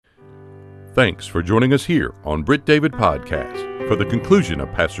Thanks for joining us here on Britt David Podcast for the conclusion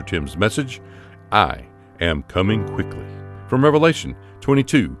of Pastor Tim's message, I Am Coming Quickly, from Revelation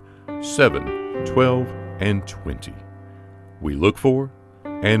 22, 7, 12, and 20. We look for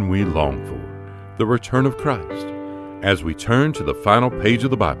and we long for the return of Christ. As we turn to the final page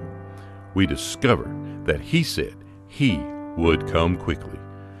of the Bible, we discover that He said He would come quickly.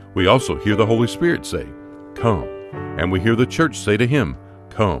 We also hear the Holy Spirit say, Come, and we hear the church say to Him,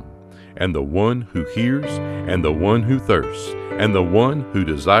 Come. And the one who hears, and the one who thirsts, and the one who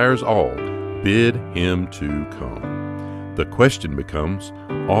desires all, bid Him to come. The question becomes,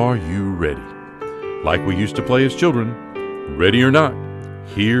 are you ready? Like we used to play as children, ready or not,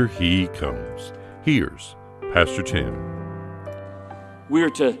 here He comes. Here's Pastor Tim.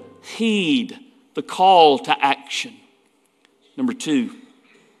 We're to heed the call to action. Number 2,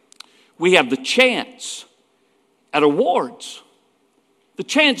 we have the chance at awards. The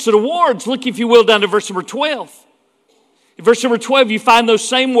chance at awards. Look, if you will, down to verse number 12. In verse number 12, you find those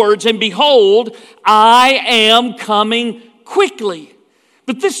same words, and behold, I am coming quickly.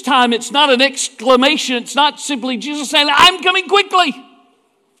 But this time, it's not an exclamation. It's not simply Jesus saying, I'm coming quickly.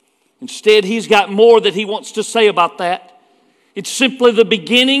 Instead, He's got more that He wants to say about that. It's simply the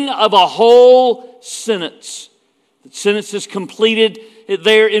beginning of a whole sentence. The sentence is completed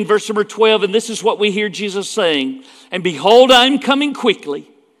there in verse number 12, and this is what we hear Jesus saying. And behold, I'm coming quickly,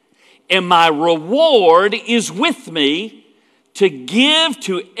 and my reward is with me to give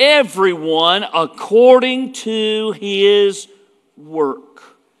to everyone according to his work.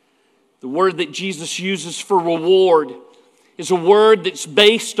 The word that Jesus uses for reward is a word that's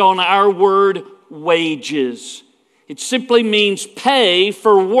based on our word wages. It simply means pay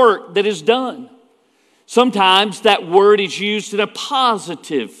for work that is done. Sometimes that word is used in a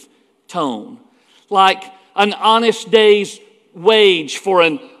positive tone, like an honest day's wage for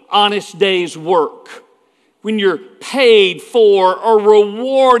an honest day's work. When you're paid for or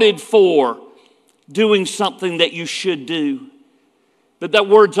rewarded for doing something that you should do. But that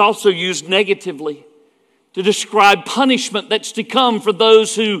word's also used negatively to describe punishment that's to come for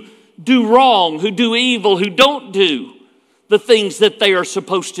those who do wrong, who do evil, who don't do the things that they are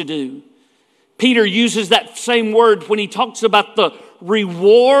supposed to do. Peter uses that same word when he talks about the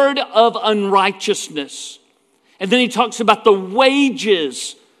reward of unrighteousness. And then he talks about the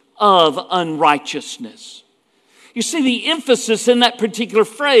wages of unrighteousness. You see, the emphasis in that particular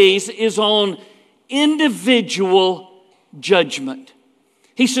phrase is on individual judgment.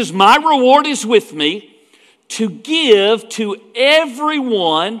 He says, my reward is with me to give to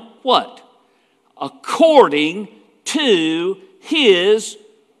everyone, what? According to his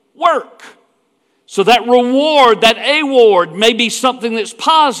work. So that reward, that award, may be something that's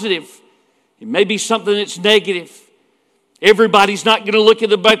positive. It may be something that's negative. Everybody's not going to look at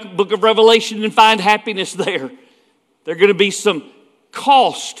the book of Revelation and find happiness there. There are going to be some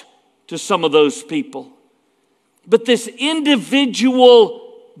cost to some of those people. But this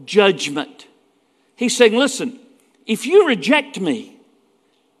individual judgment, He's saying, listen, if you reject me,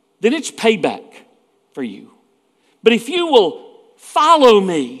 then it's payback for you. But if you will follow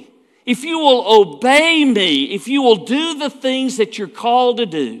me, if you will obey me, if you will do the things that you're called to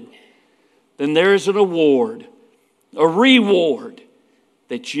do, then there is an award, a reward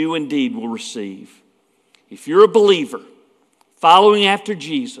that you indeed will receive. If you're a believer following after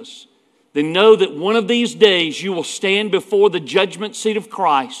Jesus, then know that one of these days you will stand before the judgment seat of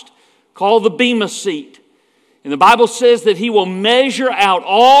Christ, called the Bema seat. And the Bible says that He will measure out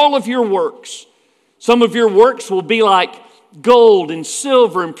all of your works. Some of your works will be like gold and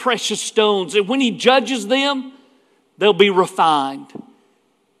silver and precious stones. And when He judges them, they'll be refined.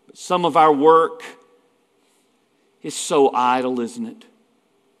 But some of our work is so idle, isn't it?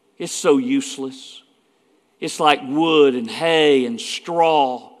 It's so useless. It's like wood and hay and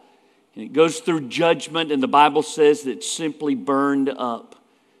straw. And it goes through judgment, and the Bible says that it's simply burned up.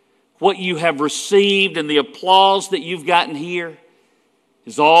 What you have received and the applause that you've gotten here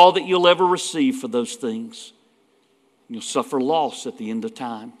is all that you'll ever receive for those things. You'll suffer loss at the end of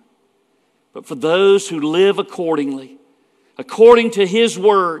time. But for those who live accordingly, according to His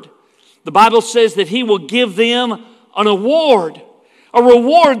word, the Bible says that He will give them an award, a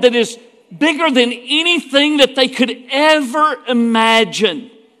reward that is bigger than anything that they could ever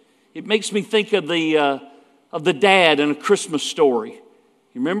imagine. It makes me think of the dad in A Christmas Story.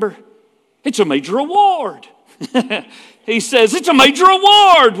 You remember? It's a major award. He says, it's a major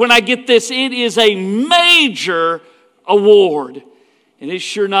award when I get this. It is a major award. And it's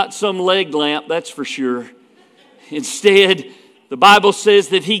sure not some leg lamp, that's for sure. Instead, the Bible says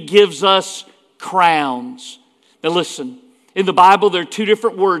that He gives us crowns. Now listen, In the Bible, there are two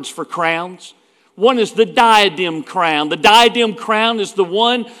different words for crowns. One is the diadem crown. The diadem crown is the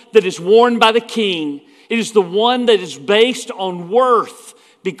one that is worn by the king. It is the one that is based on worth.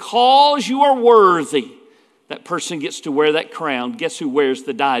 Because you are worthy, that person gets to wear that crown. Guess who wears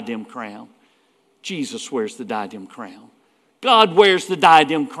the diadem crown? Jesus wears the diadem crown. God wears the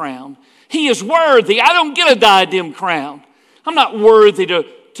diadem crown. He is worthy. I don't get a diadem crown. I'm not worthy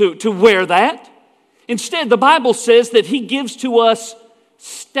to wear that. Instead, the Bible says that He gives to us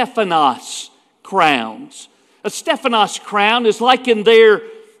Stephanos crowns. A Stephanos crown is like in their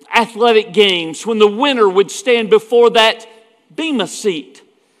athletic games when the winner would stand before that bema seat.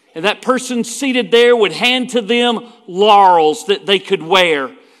 And that person seated there would hand to them laurels that they could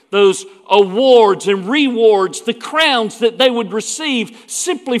wear. Those awards and rewards, the crowns that they would receive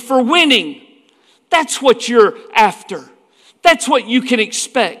simply for winning. That's what you're after. That's what you can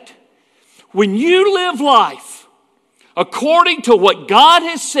expect. When you live life according to what God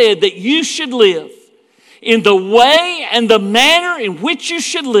has said that you should live, in the way and the manner in which you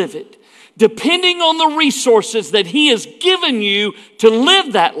should live it, depending on the resources that He has given you to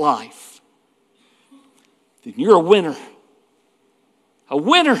live that life, then you're a winner. A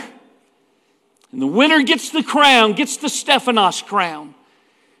winner. And the winner gets the crown, gets the Stephanos crown.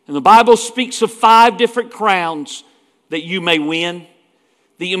 And the Bible speaks of 5 different crowns that you may win.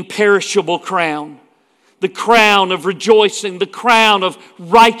 The imperishable crown, the crown of rejoicing, the crown of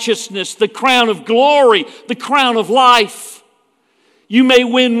righteousness, the crown of glory, the crown of life. You may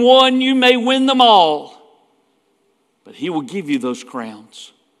win one, you may win them all, but He will give you those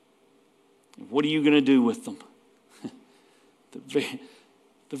crowns. And what are you going to do with them?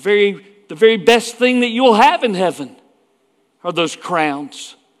 The very best thing that you'll have in heaven are those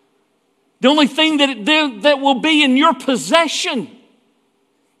crowns. The only thing that will be in your possession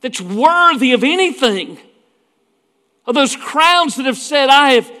that's worthy of anything are those crowns that have said,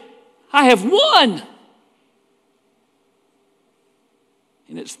 I have won.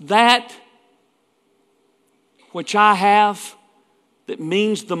 And it's that which I have that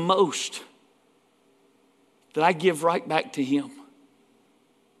means the most that I give right back to Him.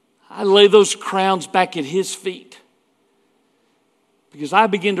 I lay those crowns back at His feet because I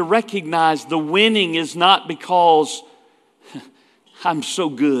begin to recognize the winning is not because I'm so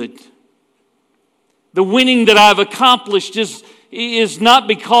good. The winning that I've accomplished is not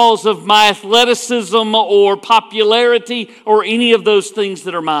because of my athleticism or popularity or any of those things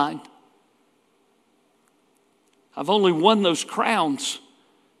that are mine. I've only won those crowns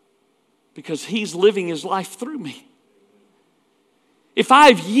because He's living His life through me. If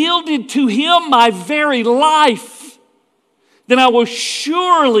I've yielded to Him my very life, then I will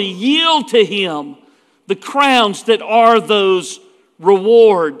surely yield to Him the crowns that are those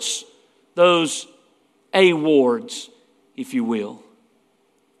rewards, those awards, if you will.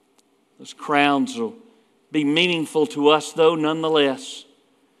 Those crowns will be meaningful to us, though, nonetheless.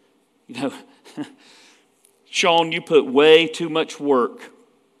 You know, Sean, you put way too much work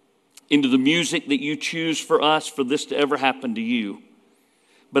into the music that you choose for us for this to ever happen to you.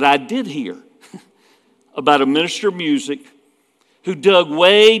 But I did hear about a minister of music who dug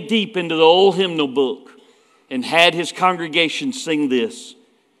way deep into the old hymnal book and had his congregation sing this.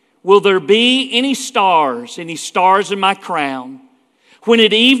 Will there be any stars in my crown? When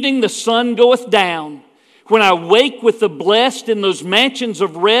at evening the sun goeth down, when I wake with the blessed in those mansions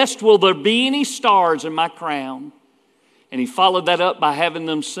of rest, will there be any stars in my crown? And he followed that up by having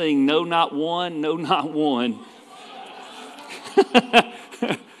them sing, no, not one, no, not one.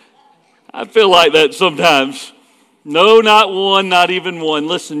 I feel like that sometimes. No, not one, not even one.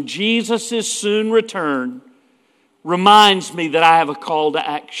 Listen, Jesus' soon return reminds me that I have a call to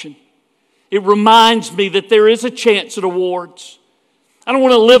action. It reminds me that there is a chance at awards. I don't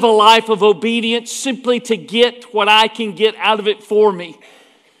want to live a life of obedience simply to get what I can get out of it for me,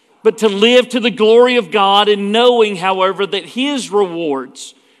 but to live to the glory of God and knowing, however, that His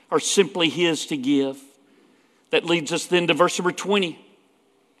rewards are simply His to give. That leads us then to verse number 20.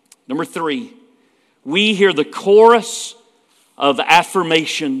 Number 3, we hear the chorus of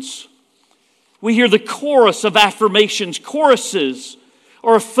affirmations. We hear the chorus of affirmations. Choruses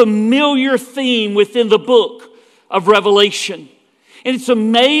are a familiar theme within the book of Revelation. And it's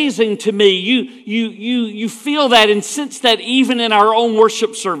amazing to me. You feel that and sense that even in our own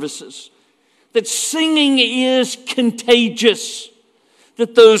worship services. That singing is contagious.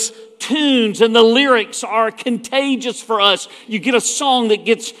 That those tunes and the lyrics are contagious for us. You get a song that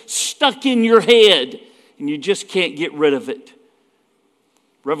gets stuck in your head and you just can't get rid of it.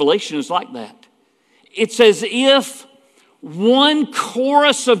 Revelation is like that. It's as if one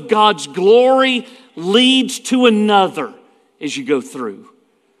chorus of God's glory leads to another as you go through.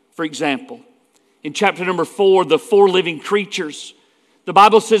 For example, in chapter number 4, the 4 living creatures, the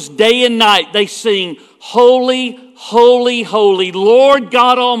Bible says day and night they sing, "Holy, holy, holy, Lord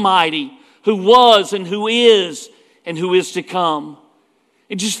God Almighty, who was and who is to come."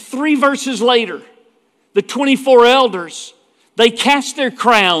 And just 3 verses later, the 24 elders, they cast their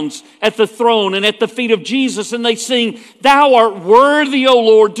crowns at the throne and at the feet of Jesus, and they sing, "Thou art worthy, O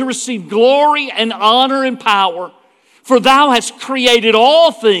Lord, to receive glory and honor and power. For thou hast created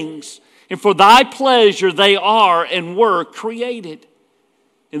all things, and for thy pleasure they are and were created."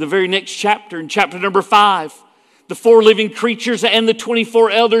 In the very next chapter, in chapter number 5, the 4 living creatures and the 24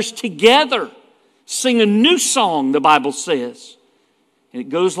 elders together sing a new song, the Bible says. And it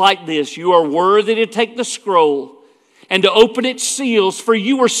goes like this: "You are worthy to take the scroll and to open its seals, for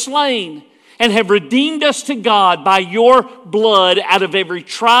you were slain and have redeemed us to God by your blood out of every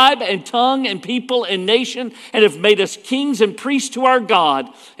tribe and tongue and people and nation, and have made us kings and priests to our God,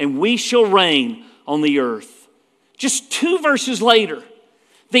 and we shall reign on the earth." Just 2 verses later,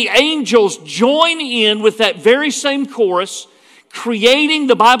 the angels join in with that very same chorus, creating,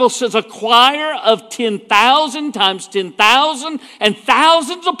 the Bible says, a choir of 10,000 times 10,000 and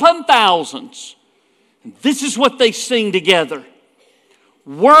thousands upon thousands. And this is what they sing together.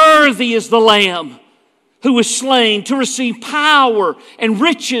 "Worthy is the Lamb who was slain to receive power and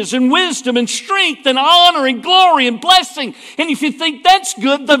riches and wisdom and strength and honor and glory and blessing." And if you think that's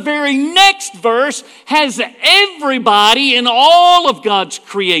good, the very next verse has everybody in all of God's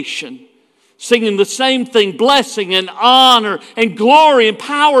creation singing the same thing: "Blessing and honor and glory and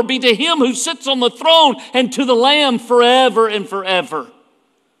power be to him who sits on the throne and to the Lamb forever and forever."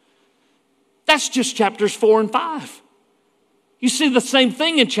 That's just chapters 4 and 5. You see the same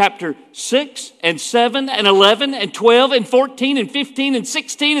thing in chapter 6 and 7 and 11 and 12 and 14 and 15 and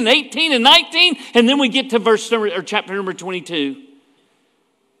 16 and 18 and 19. And then we get to chapter number 22.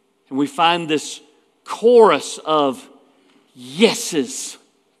 And we find this chorus of yeses.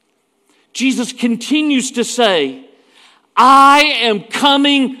 Jesus continues to say, "I am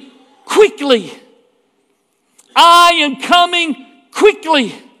coming quickly. I am coming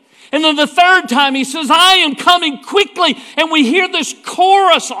quickly." And then the 3rd time he says, "I am coming quickly." And we hear this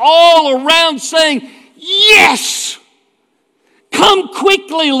chorus all around saying, "Yes! Come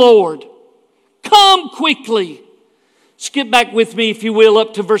quickly, Lord. Come quickly." Skip back with me, if you will,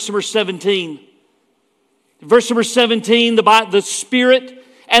 up to verse number 17. Verse number 17, the Spirit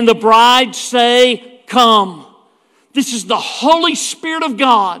and the bride say, "Come." This is the Holy Spirit of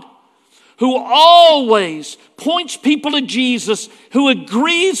God, who always points people to Jesus, who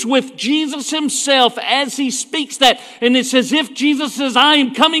agrees with Jesus himself as he speaks that. And it's as if Jesus says, "I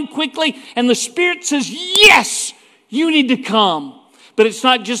am coming quickly," and the Spirit says, "Yes, you need to come." But it's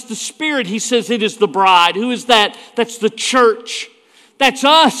not just the Spirit. He says it is the bride. Who is that? That's the church. That's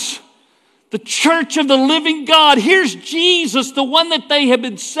us. The church of the living God. Here's Jesus, the one that they have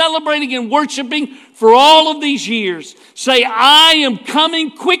been celebrating and worshiping for all of these years. Say, "I am coming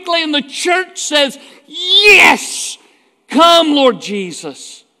quickly." And the church says, "Yes, come, Lord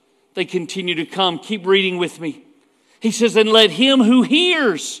Jesus." They continue to come. Keep reading with me. He says, "And let him who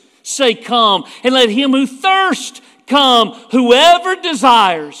hears say, come. And let him who thirsts come. Whoever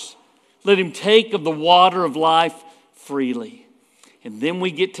desires, let him take of the water of life freely." And then we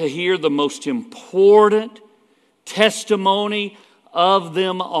get to hear the most important testimony of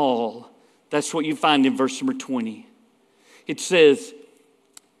them all. That's what you find in verse number 20. It says,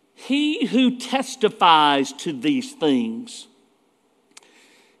 "He who testifies to these things."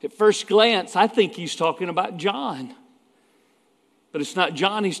 At first glance, I think he's talking about John. But it's not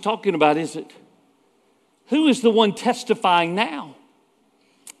John he's talking about, is it? Who is the one testifying now?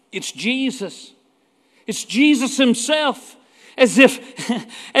 It's Jesus. It's Jesus himself. As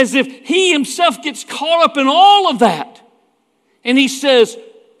if he himself gets caught up in all of that. And he says,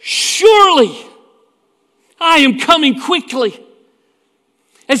 "Surely I am coming quickly."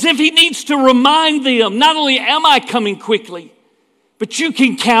 As if he needs to remind them, not only am I coming quickly, but you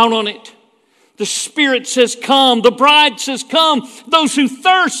can count on it. The Spirit says, "Come." The bride says, "Come." Those who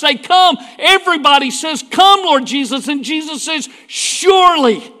thirst say, "Come." Everybody says, "Come, Lord Jesus." And Jesus says,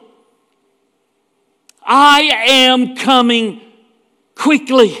 "Surely I am coming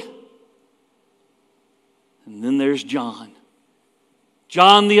quickly." And then there's John.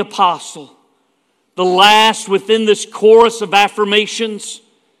 John the Apostle, the last within this chorus of affirmations,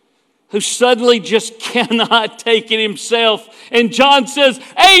 who suddenly just cannot take it himself. And John says,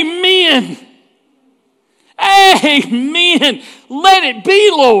 "Amen. Amen. Let it be,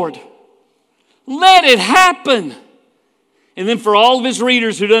 Lord. Let it happen." And then for all of his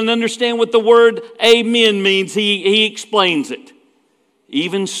readers who don't understand what the word amen means, he explains it.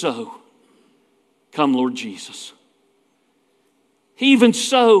 Even so, come Lord Jesus. Even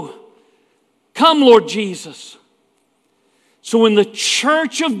so, come Lord Jesus. So when the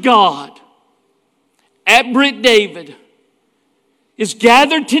church of God at Britt David is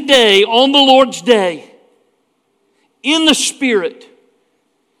gathered today on the Lord's Day in the Spirit,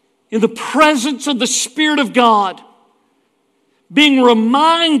 in the presence of the Spirit of God, being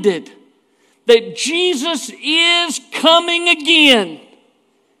reminded that Jesus is coming again,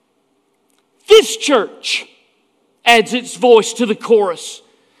 this church adds its voice to the chorus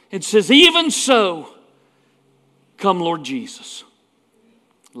and says, even so, come Lord Jesus.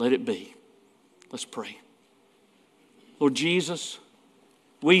 Let it be. Let's pray. Lord Jesus,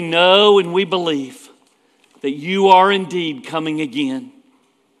 we know and we believe that you are indeed coming again.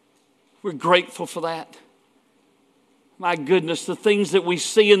 We're grateful for that. My goodness, the things that we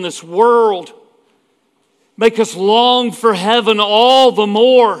see in this world make us long for heaven all the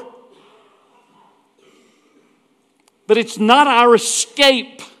more. But it's not our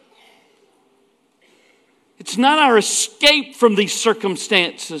escape. It's not our escape from these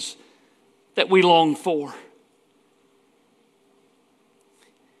circumstances that we long for.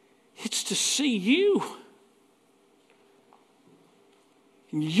 It's to see you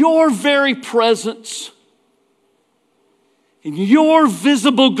in your very presence, in your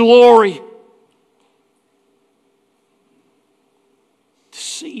visible glory, to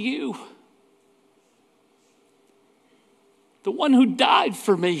see you, the one who died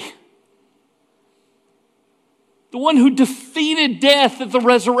for me, the one who defeated death at the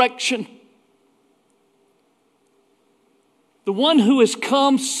resurrection, the one who has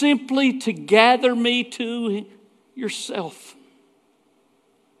come simply to gather me to yourself,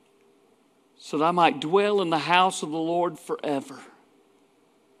 so that I might dwell in the house of the Lord forever.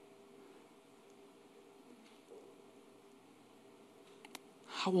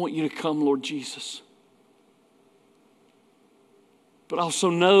 I want you to come, Lord Jesus. But also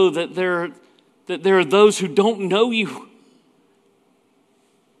know that there are those who don't know you.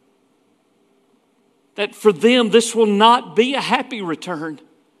 That for them, this will not be a happy return.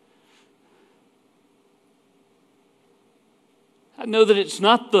 I know that it's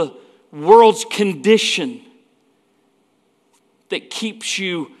not the world's condition that keeps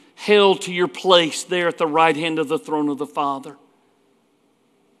you held to your place there at the right hand of the throne of the Father.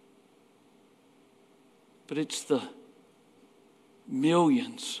 But it's the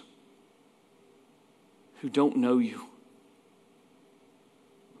millions who don't know you.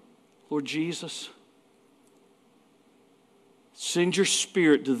 Lord Jesus, send your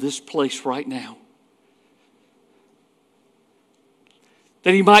Spirit to this place right now,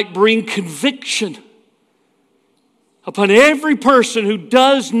 that He might bring conviction upon every person who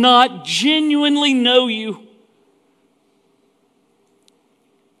does not genuinely know you.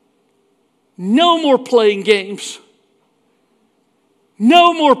 No more playing games.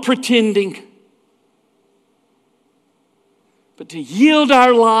 No more pretending. But to yield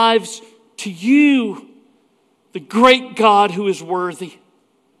our lives to you, the great God who is worthy.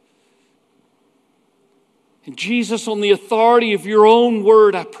 And Jesus, on the authority of your own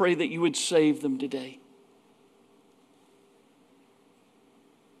word, I pray that you would save them today.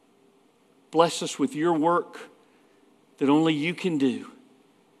 Bless us with your work that only you can do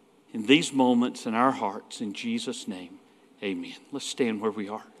in these moments in our hearts. In Jesus' name, amen. Let's stand where we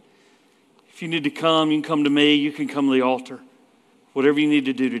are. If you need to come, you can come to me. You can come to the altar. Whatever you need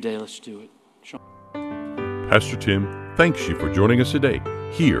to do today, let's do it. Sean. Pastor Tim thanks you for joining us today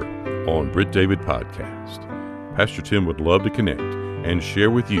here on Britt David Podcast. Pastor Tim would love to connect and share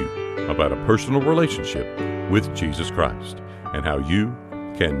with you about a personal relationship with Jesus Christ and how you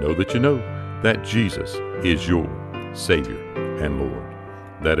can know that Jesus is your Savior and Lord.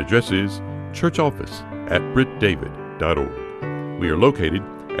 That address is churchoffice@brittdavid.org. We are located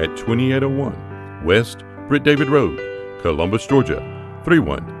at 2801 West Britt David Road, Columbus, Georgia,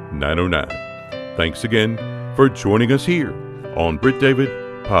 31909. Thanks again for joining us here on Britt David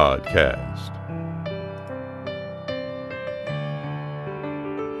Podcast.